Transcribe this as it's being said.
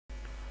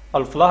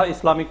الفلاح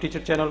Islamic teacher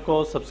channel کو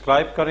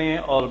subscribe کریں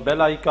اور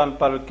بیل آئیکن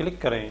پر کلک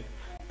کریں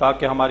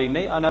تاکہ ہماری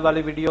نئی آنے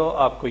والی ویڈیو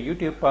آپ کو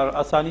یوٹیوب پر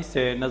آسانی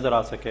سے نظر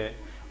آ سکے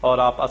اور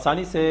آپ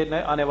آسانی سے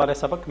نئے آنے والے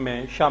سبق میں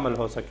شامل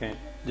ہو سکیں۔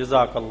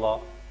 جزاک اللہ۔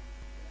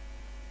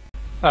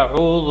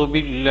 اعوذ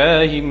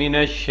باللہ من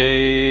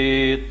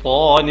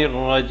الشیطان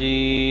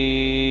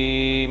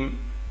الرجیم،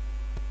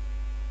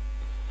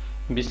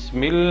 بسم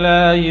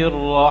اللہ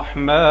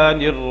الرحمن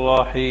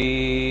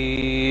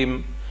الرحیم،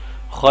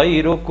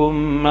 خیرکم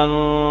من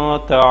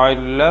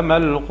تعلم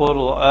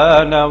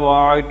القرآن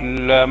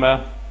وعلمہ۔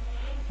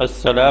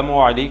 السلام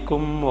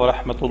علیکم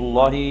ورحمۃ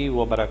اللہ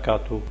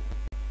وبرکاتہ۔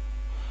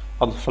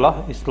 الفلاح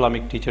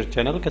اسلامک ٹیچر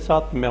چینل کے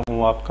ساتھ میں ہوں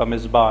آپ کا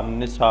میزبان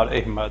نثار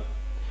احمد۔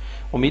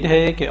 امید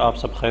ہے کہ آپ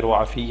سب خیر و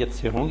عافیت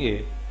سے ہوں گے۔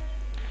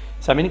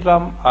 سامعین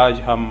کرام، آج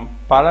ہم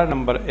پارہ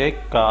نمبر 1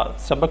 کا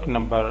سبق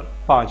نمبر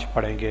 5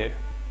 پڑھیں گے۔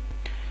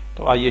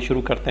 تو آئیے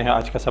شروع کرتے ہیں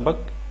آج کا سبق۔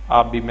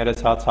 آپ بھی میرے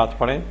ساتھ ساتھ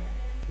پڑھیں۔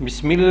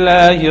 بسم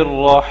اللہ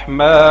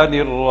الرحمن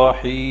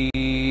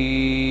الرحیم،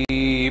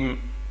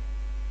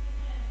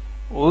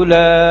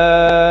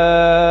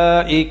 اولئک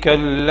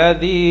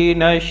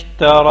الذین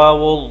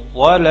اشتروا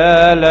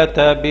الضلالة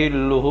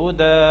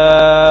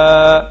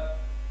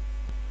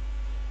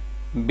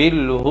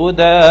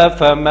بالهدى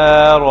فما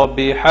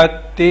ربحت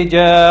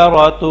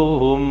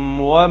تجارتهم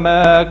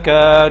وما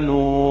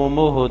كانوا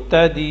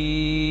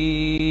مهتدين۔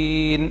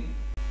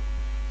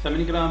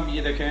 سامعین کرام،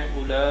 یہ دیکھیں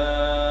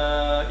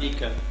اولئک،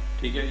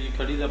 ٹھیک ہے، یہ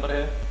کھڑی زبر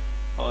ہے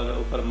اور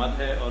اوپر مد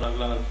ہے اور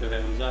اگلا حرف جو ہے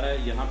حمزہ ہے۔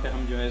 یہاں پہ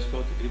ہم جو ہے اس کو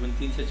تقریباً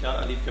 3 سے 4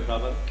 الف کے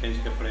برابر کھینچ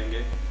کے پڑھیں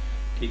گے،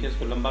 ٹھیک ہے، اس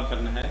کو لمبا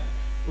کرنا ہے۔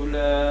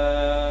 اولئک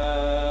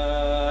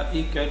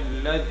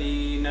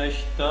الذین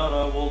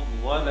اشتروا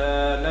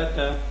الضلالة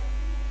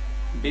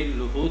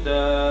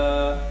بالہدى،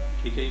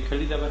 ٹھیک ہے، یہ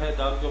کھڑی زبر ہے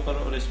دال کے اوپر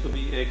اور اس کو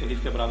بھی 1 الف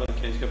کے برابر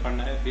کھینچ کے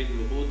پڑھنا ہے،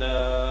 بالہدى،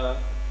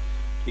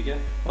 ٹھیک ہے۔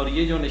 اور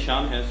یہ جو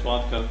نشان ہے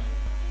سواد کا،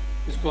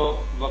 اس کو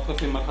وقف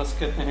مرخص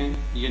کہتے ہیں،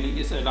 یعنی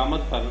اس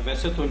علامت پر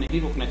ویسے تو نہیں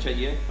رکنا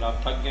چاہیے، اگر آپ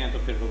تھک گئے ہیں تو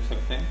پھر رک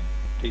سکتے ہیں،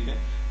 ٹھیک ہے،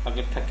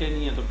 اگر تھکے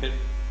نہیں ہیں تو پھر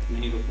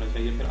نہیں رکنا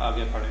چاہیے، پھر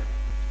آگے پڑھیں،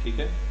 ٹھیک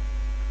ہے۔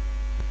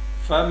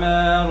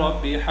 فما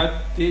ربحت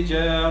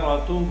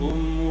تجارتهم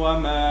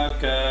وما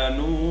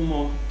كانوا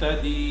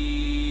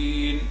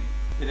مهتدين،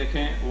 یہ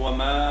دیکھیں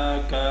وما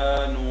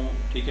كانوا،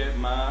 ٹھیک ہے،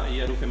 ما یہ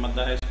حروف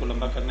مدہ ہے، اس کو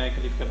لمبا کرنا ہے 1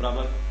 الف کے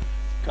برابر۔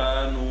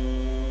 كانوا،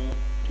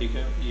 ٹھیک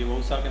ہے، یہ وہ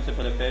ساکن سے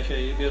پہلے پیش ہے،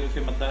 یہ بھی حروف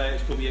مدہ ہے،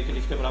 اس کو بھی 1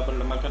 الف کے برابر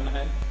لمبا کرنا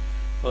ہے۔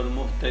 اور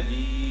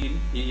مہتدین،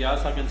 یہ یا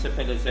ساکن سے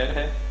پہلے زیر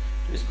ہے،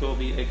 تو اس کو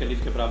بھی 1 الف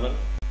کے برابر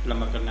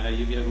لمبا کرنا ہے،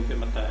 یہ بھی حروف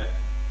مدہ ہے۔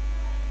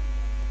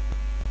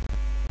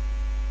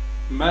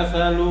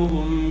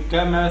 مثلهم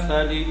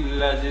كمثل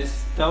الذي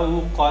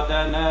استوقد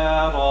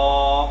نارا،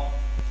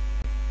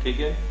 ٹھیک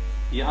ہے،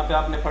 یہاں پہ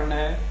آپ نے پڑھنا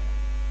ہے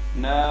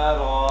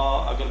نارا،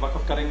 اگر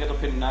وقف کریں گے تو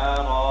پھر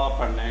نارا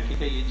پڑھنا ہے، ٹھیک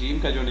ہے۔ یہ جیم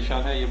کا جو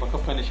نشان ہے یہ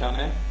وقف کا نشان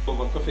ہے، تو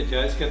وقف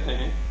جائز کہتے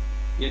ہیں،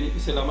 یعنی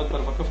اس علامت پر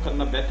وقف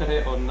کرنا بہتر ہے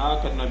اور نہ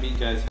کرنا بھی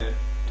جائز ہے،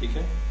 ٹھیک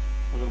ہے۔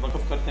 اگر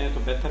وقف کرتے ہیں تو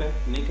بہتر ہے،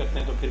 نہیں کرتے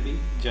ہیں تو پھر بھی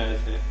جائز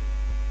ہے۔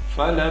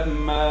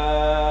 فَلَمَّا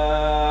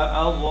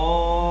أَضَاءَتْ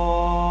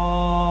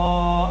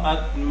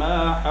مَا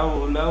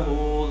حَوْلَهُ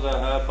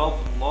ذَهَبَ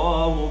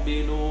اللَّهُ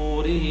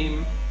بِنُورِهِمْ،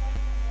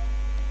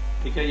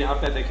 ٹھیک ہے، یہاں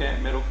پہ دیکھیں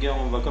میں رک گیا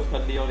ہوں، وقف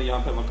کر لیا اور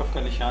یہاں پہ وقف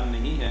کا نشان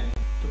نہیں ہے،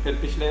 تو پھر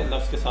پچھلے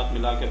لفظ کے ساتھ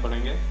ملا کے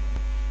پڑھیں گے۔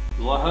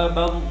 ذَهَبَ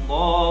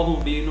اللَّهُ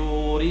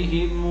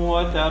بِنُورِهِمْ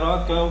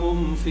وَتَرَكَهُمْ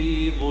فِي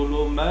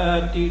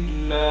ظُلُمَاتٍ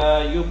لَا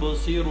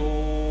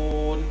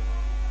يُبْصِرُونَ،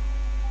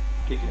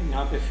 ٹھیک ہے،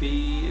 یہاں پہ فی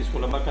اس کو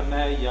لمبا کرنا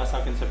ہے، یا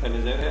ساکن سے پہلے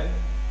زیر ہے،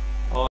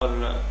 اور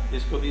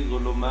اس کو بھی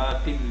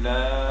ظلمات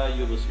لا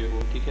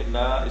یبصرون، ٹھیک ہے،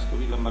 لا اس کو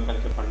بھی لمبا کر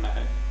کے پڑھنا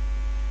ہے،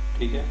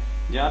 ٹھیک ہے۔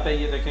 جہاں پہ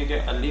یہ دیکھیں کہ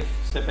الف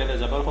سے پہلے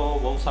زبر ہو،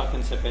 وہ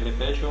ساکن سے پہلے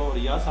پیش ہو اور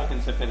یا ساکن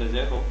سے پہلے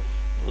زیر ہو،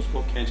 تو اس کو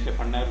کھینچ کے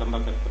پڑھنا ہے، لمبا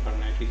کر کے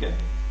پڑھنا ہے، ٹھیک ہے۔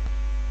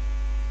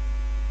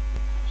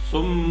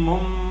 صم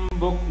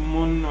بکم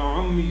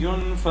عمی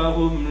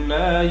فہم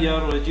لا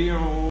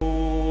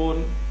یرجعون،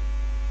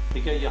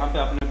 ٹھیک ہے، یہاں پہ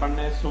آپ نے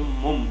پڑھنا ہے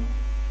سمم،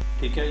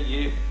 ٹھیک ہے،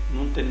 یہ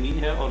نون تنوین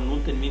ہے اور نون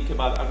تنوین کے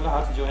بعد اگلا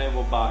حرف جو ہے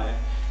وہ با ہے،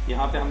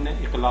 یہاں پہ ہم نے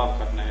اقلاب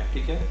کرنا ہے،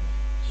 ٹھیک ہے،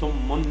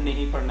 سمن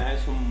نہیں پڑھنا ہے،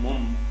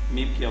 سمم،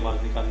 میم کی آواز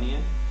نکالنی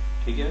ہے،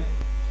 ٹھیک ہے۔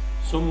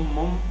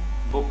 سمم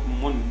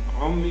بکمن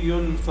عمی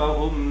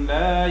فہم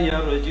لا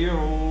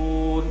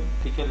یرجعون،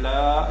 ٹھیک ہے،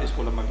 لا اس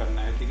کو لمبا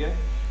کرنا ہے، ٹھیک ہے۔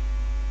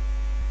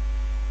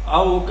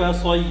 او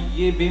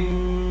کصیب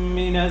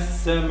من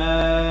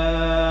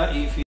السماء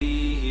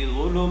فیہ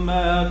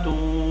ظلمات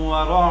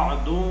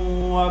ورعد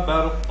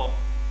وبرق،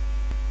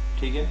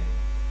 ٹھیک ہے،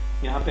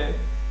 یہاں پہ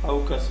او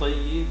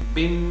کصیب،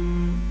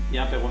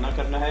 یہاں پہ غنہ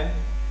کرنا ہے،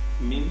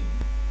 میم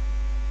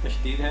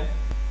تشدید ہے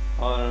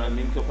اور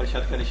میم کے اوپر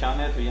شد کا نشان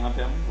ہے، تو یہاں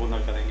پہ ہم غنہ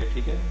کریں گے،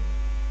 ٹھیک ہے۔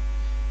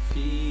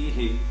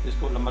 فیہ اس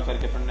کو لمبا کر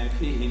کے پڑھنا ہے،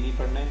 فیہ نہیں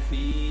پڑھنا ہے،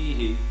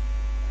 فیہ،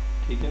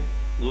 ٹھیک ہے۔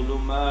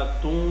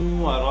 ظلمات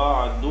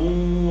ورعد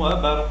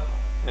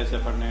وبرق ایسے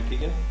پڑھنا ہے،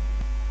 ٹھیک ہے۔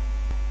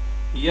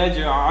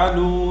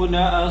 يجعلون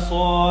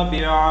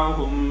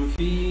أصابعهم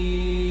في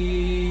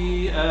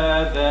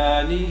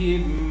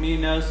آذانهم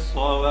من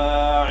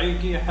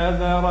الصواعق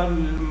حذر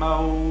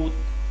الموت.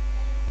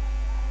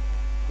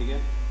 ٹھیک ہے،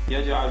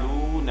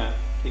 یجعلون،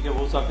 ٹھیک ہے،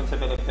 وہ ساکن سے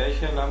پہلے پیش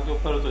ہے لام کے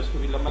اوپر، تو اس کو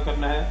بھی لمبا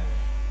کرنا ہے.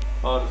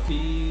 اور فی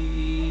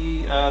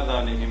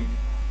آذانہم،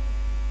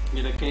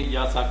 یہ دیکھیں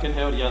یا ساکن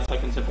ہے اور یا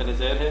ساکن سے پہلے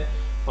زیر ہے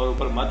اور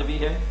اوپر مد بھی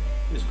ہے.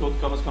 اس کو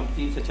کم از کم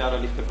 3 سے 4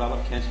 الف کے برابر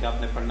کھینچ کے آپ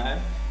نے پڑھنا ہے.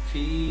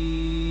 فی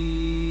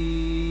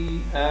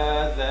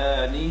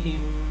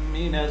آذانہم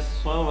من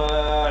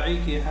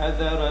الصواعق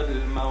حذر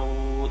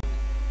الموت.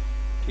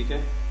 ٹھیک ہے،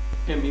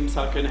 کہ میم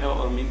ساکن ہے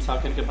اور میم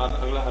ساکن کے بعد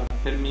اگلا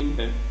حرف پھر میم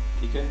ہے.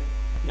 ٹھیک ہے،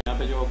 یہاں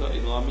پہ جو ہوگا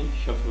ادغامی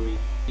شفوی.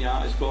 یہاں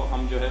اس کو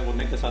ہم جو ہے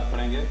غنّے کے ساتھ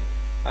پڑھیں گے.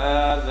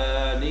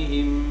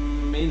 آذانہم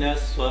من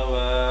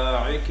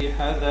الصواعق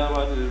حذر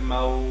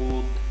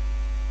الموت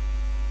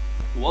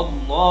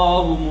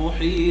واللہ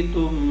محیط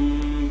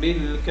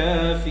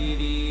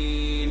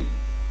بالکافرین.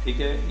 ٹھیک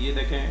ہے، یہ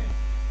دیکھیں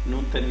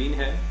نون تنوین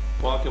ہے،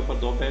 وا کے اوپر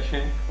 2 پیش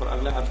ہیں اور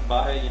اگلا حرف با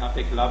ہے. یہاں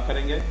پہ خلاف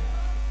کریں گے،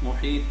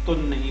 محیطن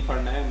نہیں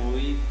پڑھنا ہے،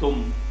 محیطم،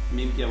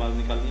 میم کی آواز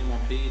نکالنی ہے،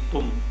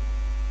 محیطم.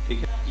 ٹھیک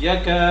ہے،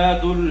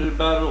 یکاد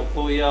البرق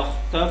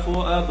یخطف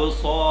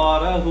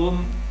ابصارہم.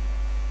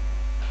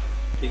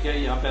 ٹھیک ہے،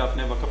 یہاں پہ آپ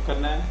نے وقف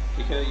کرنا ہے.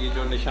 ٹھیک ہے، یہ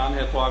جو نشان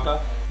ہے طوا کا،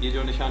 یہ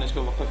جو نشان اس کو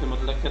وقف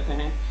مطلق کہتے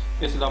ہیں،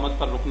 اس علامت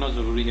پر رکنا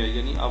ضروری ہے،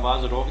 یعنی آواز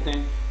روک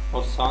دیں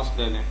اور سانس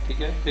لے لیں. ٹھیک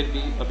ہے، پھر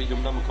بھی ابھی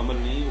جملہ مکمل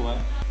نہیں ہوا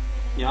ہے،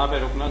 یہاں پہ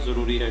رکنا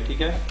ضروری ہے.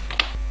 ٹھیک ہے،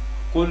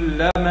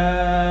 کلما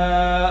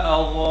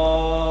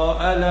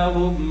اضاء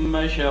لهم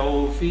مشوا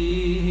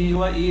فيه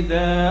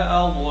واذا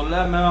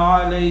اظلم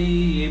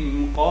عليهم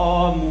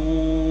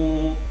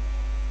قاموا.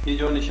 یہ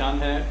جو نشان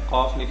ہے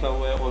قاف لکھا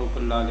ہوا ہے اور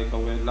اوپر لا لکھا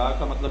ہوا ہے. لا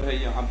کا مطلب ہے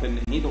یہاں پہ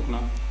نہیں رکنا،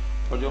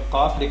 اور جو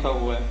قاف لکھا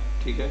ہوا ہے،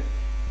 ٹھیک ہے،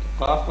 تو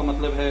قاف کا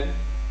مطلب ہے،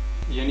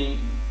 یعنی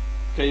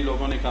کئی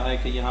لوگوں نے کہا ہے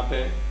کہ یہاں پہ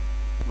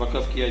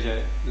وقف کیا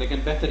جائے، لیکن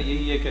بہتر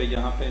یہی ہے کہ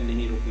یہاں پہ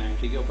نہیں رکنا ہے.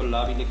 ٹھیک ہے، اوپر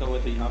لا بھی لکھا ہوا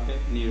ہے تو یہاں پہ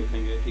نہیں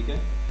رکیں گے. ٹھیک ہے،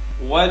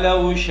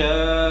 وَلَوْ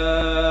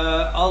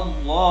شَاءَ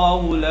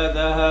اللَّهُ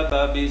لَذَهَبَ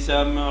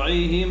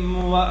بِسَمْعِهِمْ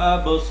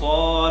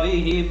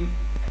وَأَبْصَارِهِمْ.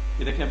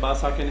 یہ دیکھیں با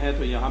ساکن ہے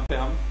تو یہاں پہ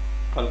ہم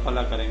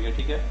قلقلہ کریں گے.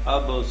 ٹھیک ہے،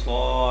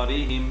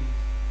 ابصارہم.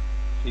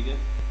 ٹھیک ہے،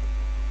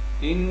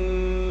 ان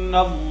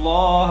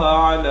اللہ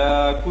علی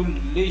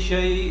کل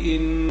شیء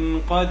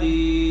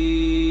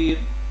قدیر.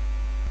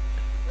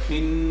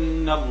 ان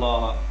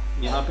اللہ،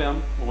 یہاں پہ ہم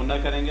غنہ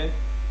کریں گے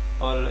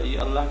اور یہ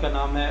اللہ کا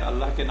نام ہے،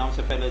 اللہ کے نام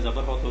سے پہلے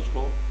زبر ہو تو اس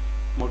کو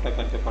موٹا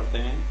کر کے پڑھتے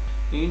ہیں.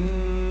 ان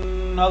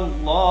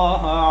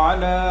اللہ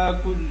علی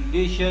کل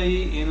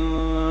شیء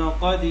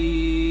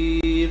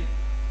قدیر.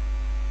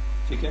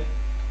 ٹھیک ہے،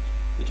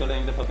 چلو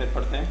ایک دفعہ پھر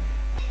پڑھتے ہیں.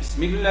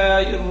 بسم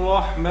اللہ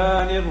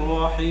الرحمن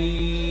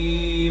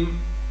الرحیم.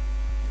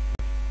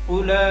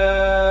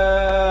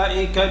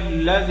 اولئک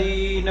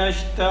الذین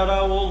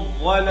اشتروا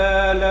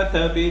الضلالة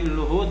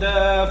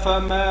بالهدى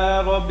فما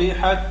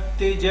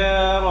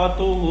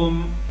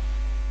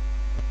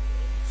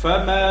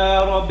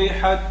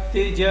ربحت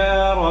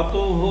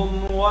تجارتهم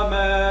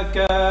وما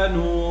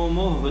كانوا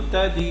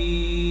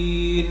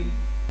مهتدين.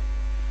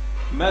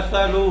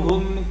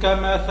 مثلهم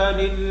كمثل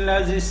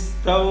الذي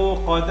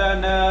استوقد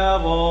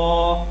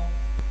نارا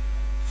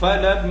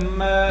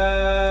فلما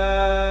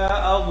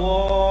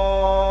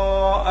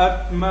أضاءت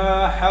ما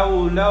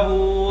حوله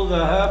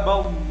ذهب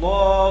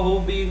الله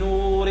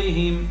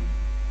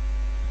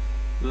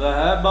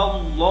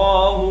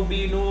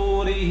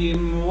بنورهم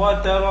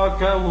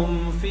وتركهم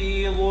في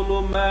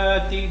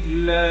ظلمات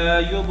لا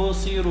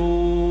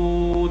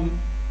يبصرون.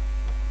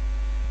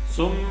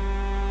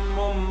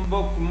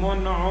 بكم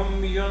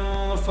عمي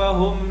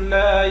فهم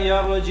لا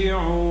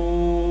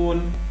يرجعون.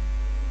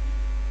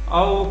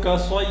 أو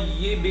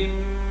كصيب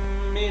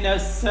من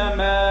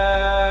السماء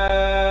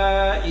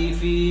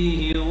فيه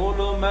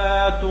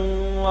ظلمات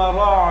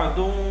ورعد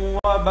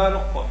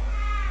وبرق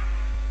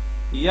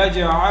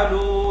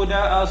يجعلون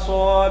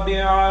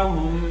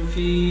أصابعهم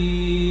في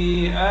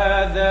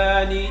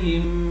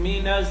آذانهم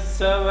من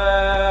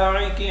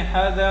الصواعق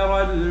حذر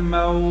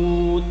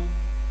الموت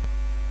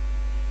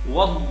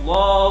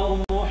والله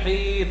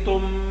محيط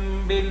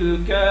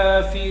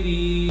بالكافرين.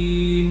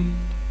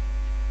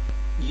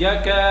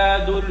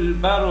 يكاد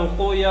البرق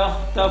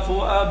يخطف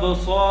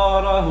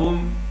أبصارهم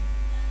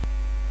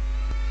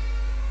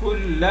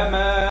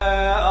كلما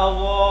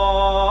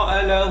أضاء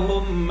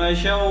لهم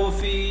مشوا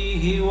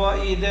فيه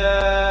وإذا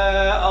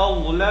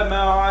أظلم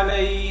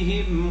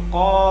عليهم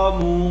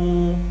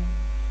قاموا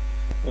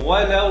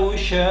ولو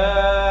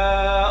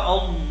شاء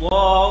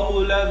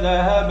الله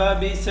لذهب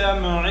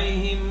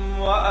بسمعهم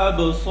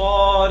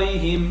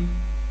وأبصارهم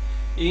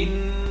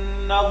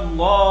إن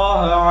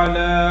الله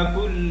على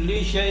كل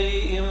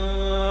شيء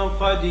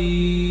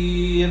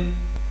قدير.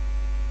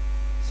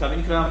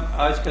 سامعین کرام،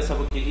 آج کا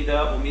سبق یہی تھا.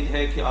 امید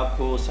ہے کہ آپ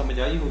کو سمجھ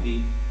آئی ہوگی.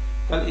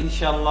 کل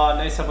انشاءاللہ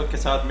نئے سبق کے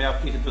ساتھ میں آپ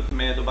کی خدمت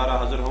میں دوبارہ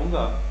حاضر ہوں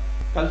گا.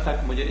 کل تک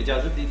مجھے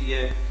اجازت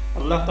دیجیے.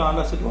 اللہ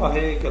تعالیٰ سے دعا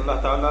ہے کہ اللہ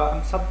تعالیٰ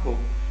ہم سب کو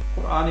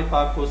قرآن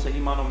پاک کو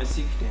صحیح معنوں میں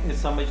سیکھنے،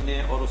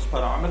 سمجھنے اور اس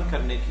پر عمل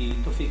کرنے کی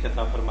توفیق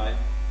عطا فرمائے.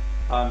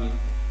 آمین.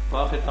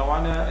 وآخر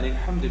دعوانا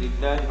الحمد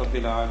للہ رب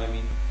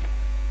العالمین.